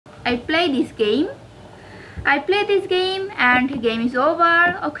I play this game. I play this game and game is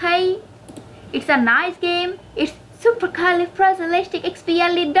over. Okay, it's a nice game. It's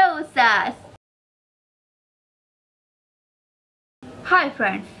supercalifragilisticexpialidocious. Hi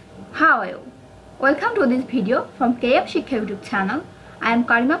friends, how are you? Welcome to this video from SHIKKHA YouTube channel. I am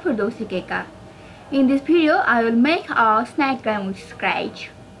Karima Ferdousi Keka. In this video, I will make a snack game with Sprites.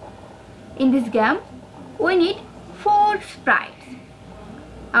 In this game, we need 4 sprites.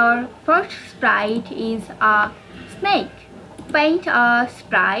 Our first sprite is a snake. Paint a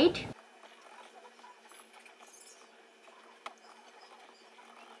sprite.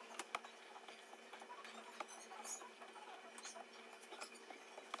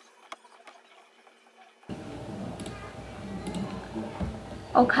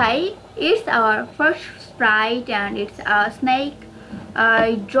 Okay, it's our first sprite and it's a snake.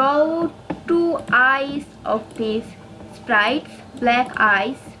 I draw 2 eyes of these sprites, black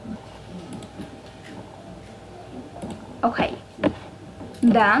eyes. Okay,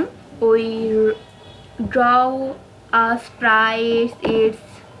 then we draw a sprite, it's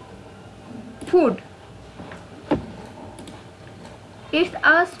food. It's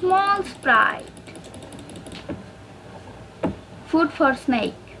a small sprite. Food for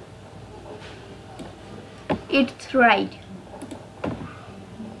snake. It's red.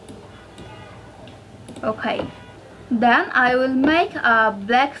 Okay. Then I will make a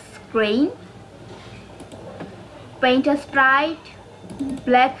black screen. Paint a sprite.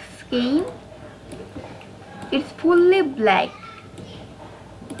 Black skin. It's fully black.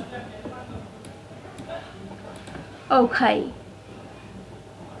 Okay.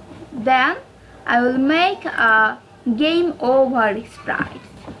 Then I will make a game over sprite.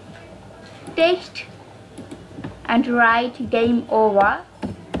 Text and write game over.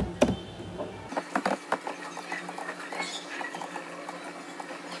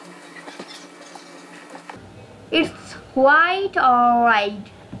 It's white or red?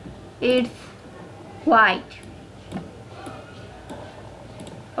 It's white.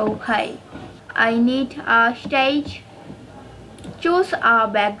 Okay. I need a stage. Choose a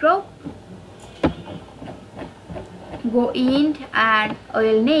backdrop. Go in and I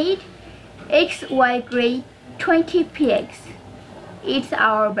will need XY grid 20px. It's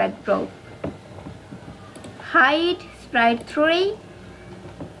our backdrop. Hide sprite 3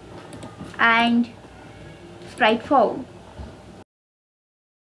 and sprite 4.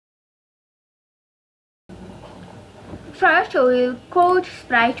 First we will code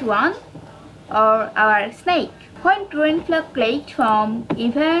sprite 1 or our snake. When green flag clicked from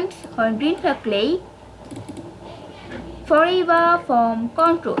events, when green flag clicked, forever from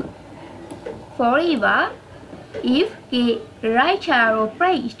control. Forever if key right arrow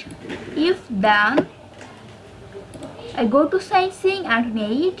pressed. If then I go to sensing and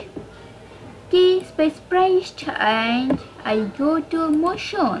need key space pressed and I go to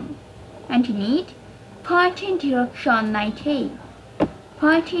motion and need pointing direction 19.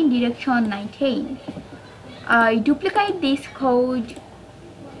 Pointing direction 19. I duplicate this code.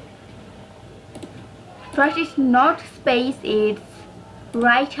 First it's not space, it's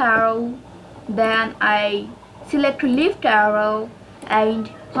right arrow. Then I select left arrow and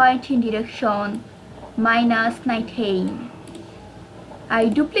pointing direction -19. I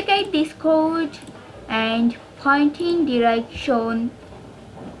duplicate this code and pointing direction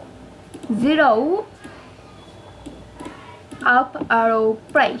 0, up arrow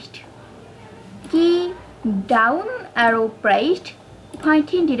pressed. Key down arrow pressed,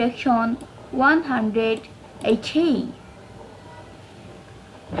 pointing direction 180.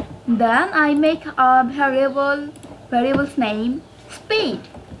 Then I make a variable's name speed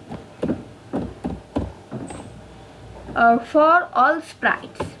for all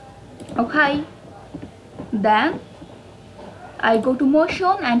sprites. Okay. Then I go to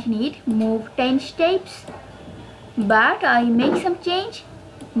motion and need move 10 steps, but I make some change,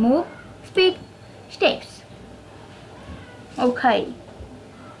 move speed steps. Okay.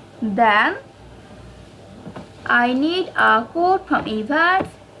 Then I need a code from events.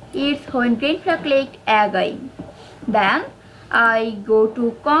 It's when green flag clicked again. Then I go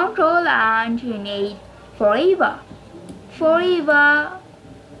to control and need forever. Forever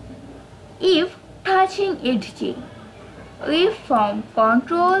if touching edge. If from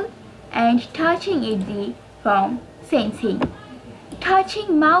control and touching edge from sensing.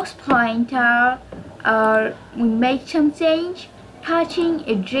 Touching mouse pointer or we make some change. Touching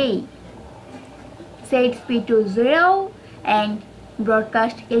edge. Set speed to 0 and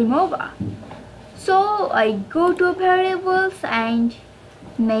broadcast game over. So I go to variables and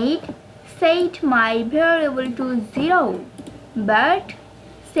need set my variable to 0 but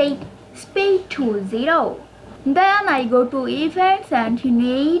set speed to 0. Then I go to events and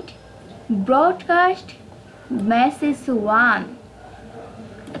need broadcast message 1.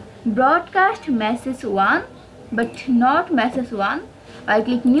 Broadcast message 1, but not message 1. I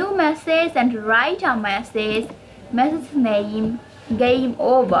click new message and write a message. Message name game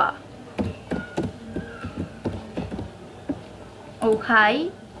over.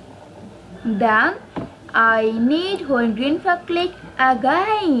 Okay. Then I need when green flag click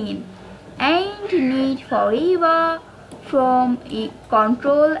again and need forever from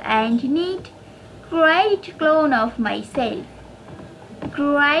control and need create clone of myself.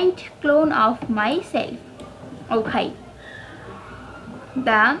 Create clone of myself. Okay.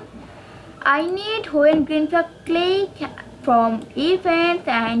 Then I need when green flag click from events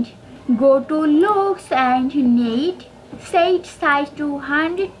and go to looks and need set size to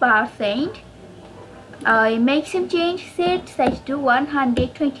 100%. I make some change, set size to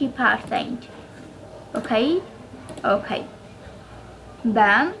 120%. Okay.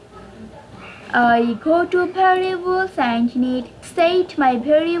 Then I go to variables and need set my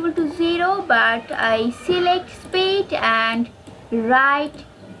variable to 0, but I select speed and write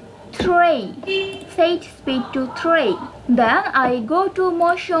 3. Set speed to 3. Then I go to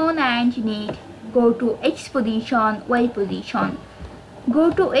motion and need go to X position, Y position.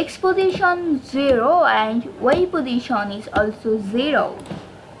 Go to X position 0 and Y position is also 0.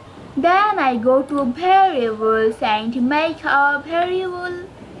 Then I go to variables and make a variable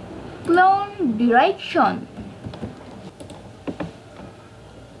clone direction.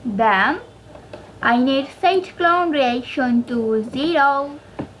 Then I need set clone direction to 0,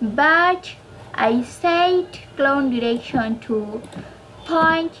 but I set clone direction to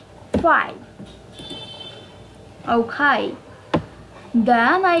 0.5. Okay.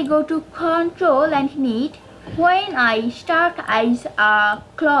 Then I go to control and need when I start as a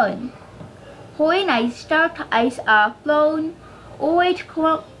clone. When I start as a clone, wait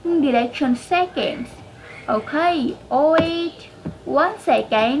clone direction seconds. Okay, wait 1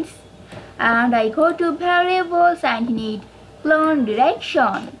 second. And I go to variables and need clone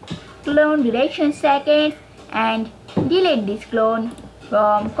direction. Clone direction seconds and delete this clone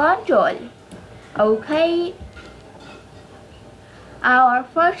from control. Okay. Our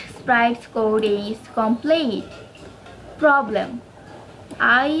first Sprites code is complete. Problem: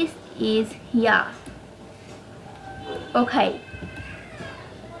 ice is here. Okay.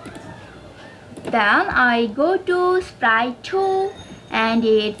 Then I go to Sprite 2 and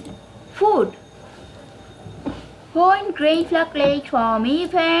it's food. When green flag click from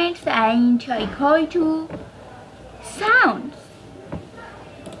events and I go to sounds.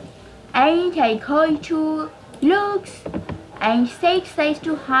 And I go to looks and set size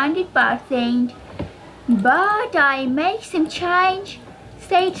to 100%, but I make some change,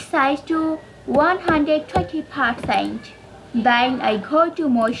 set size to 120%. Then I go to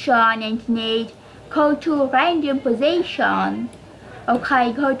motion and need go to random position.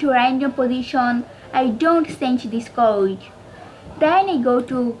 Okay, go to random position. I don't change this code. Then I go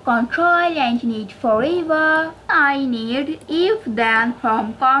to control and need forever. I need if then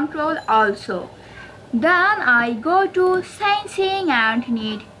from control also. Then I go to sensing and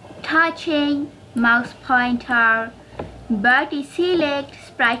need touching mouse pointer, but I select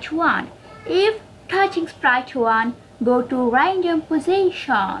sprite 1. If touching sprite 1, go to random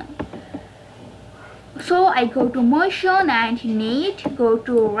position. So I go to motion and need go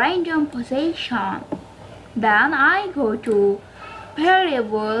to random position. Then I go to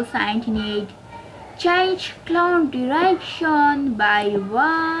variables and need change clone direction by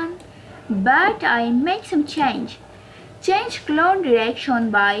 1. But I make some change. Change clone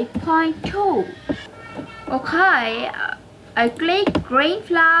direction by 0.2. Okay, I click green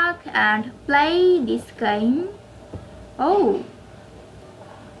flag and play this game. Oh,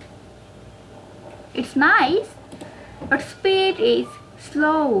 it's nice, but speed is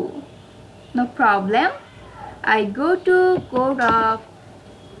slow. No problem. I go to code of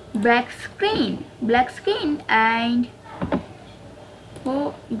black screen and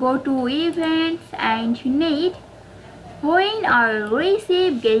go to events and need when I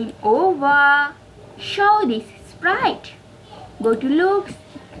receive game over, show this sprite. Go to looks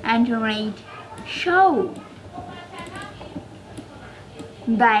and read show.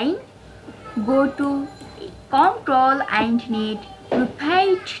 Then go to control and need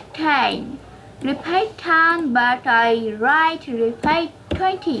repeat 10. Repeat 10, but I write repeat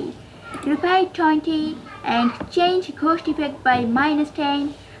 20. Repeat 20 and change ghost effect by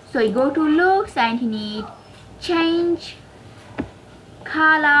 -10. So I go to looks and need change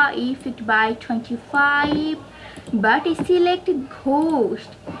color effect by 25. but I select ghost.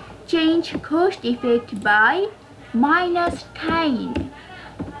 Change ghost effect by -10.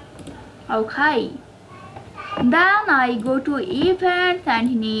 Okay. Then I go to events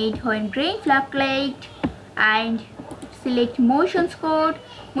and need when green fluctuate and select motions code.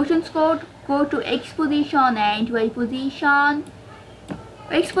 Motions code, go to X position and Y position.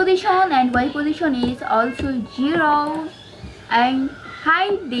 X position and Y position is also 0, and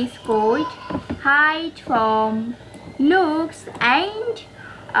hide this code, hide from looks, and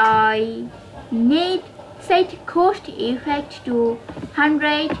I need set ghost effect to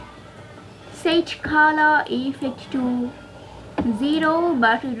 100, set color effect to 0,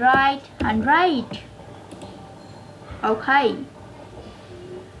 but write 100. Okay.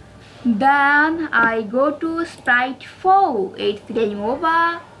 Then I go to sprite 4. It's game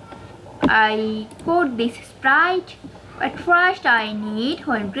over. I code this sprite, but first I need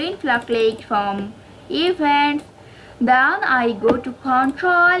when green fluctuate from events. Then I go to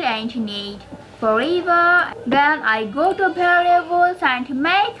control and need forever. Then I go to variables and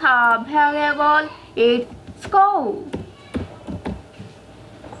make a variable its score.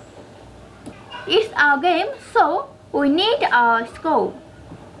 It's a game, so we need a score.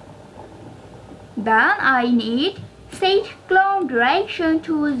 Then I need set clone direction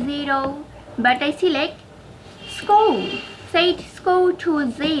to 0, but I select score. Set score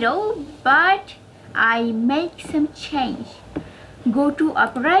to 0, but I make some change. Go to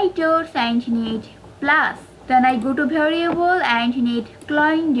operators and need plus. Then I go to variable and need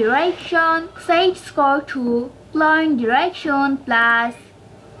clone direction. Set score to clone direction plus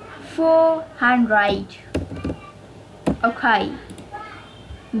 400. Okay.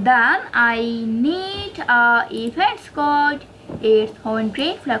 Then I need a events code. It's when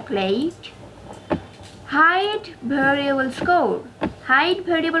green fluctuate. Hide variable score. Hide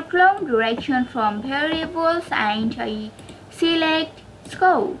variable clone direction from variables and I select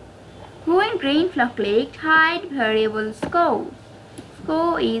score. When green fluctuate, hide variable score.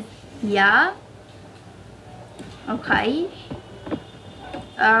 Score is yeah. Okay.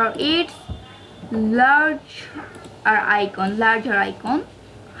 It's larger icon.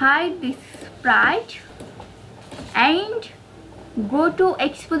 Hide this sprite and go to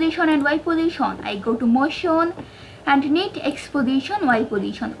X position and Y position. I go to motion and need X position, Y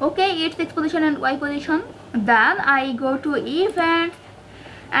position. Okay, it's X position and Y position. Then I go to events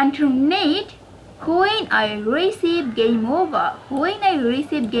and need when I receive game over. When I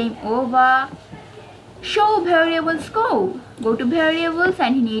receive game over, show variable score. Go to variables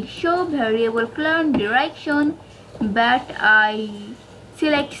and need show variable clone direction, but I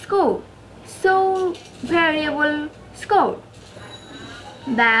select score. So variable score.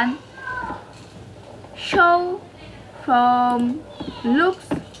 Then show from looks,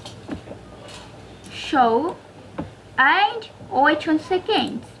 show, and wait 1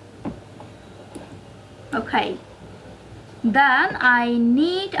 second. Okay. Then I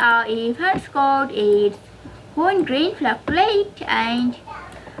need a events code. It's when green fluctuate and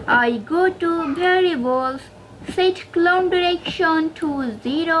I go to variables, set clone direction to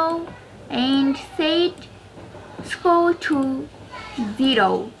 0 and set score to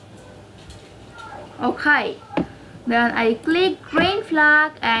 0. Okay. Then I click green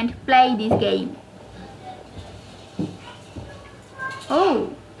flag and play this game. Oh,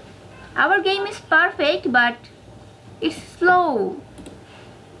 our game is perfect, but it's slow.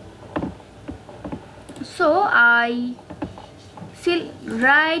 So I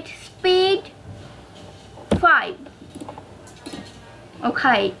write speed 5.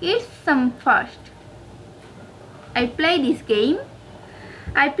 Okay, it's some fast. I play this game.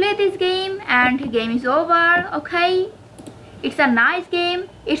 And the game is over. Okay, it's a nice game.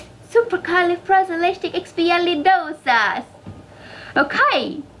 It's supercalifragilisticexpialidocious.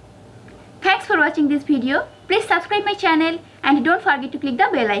 Okay, thanks for watching this video. Please subscribe my channel and don't forget to click the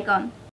bell icon.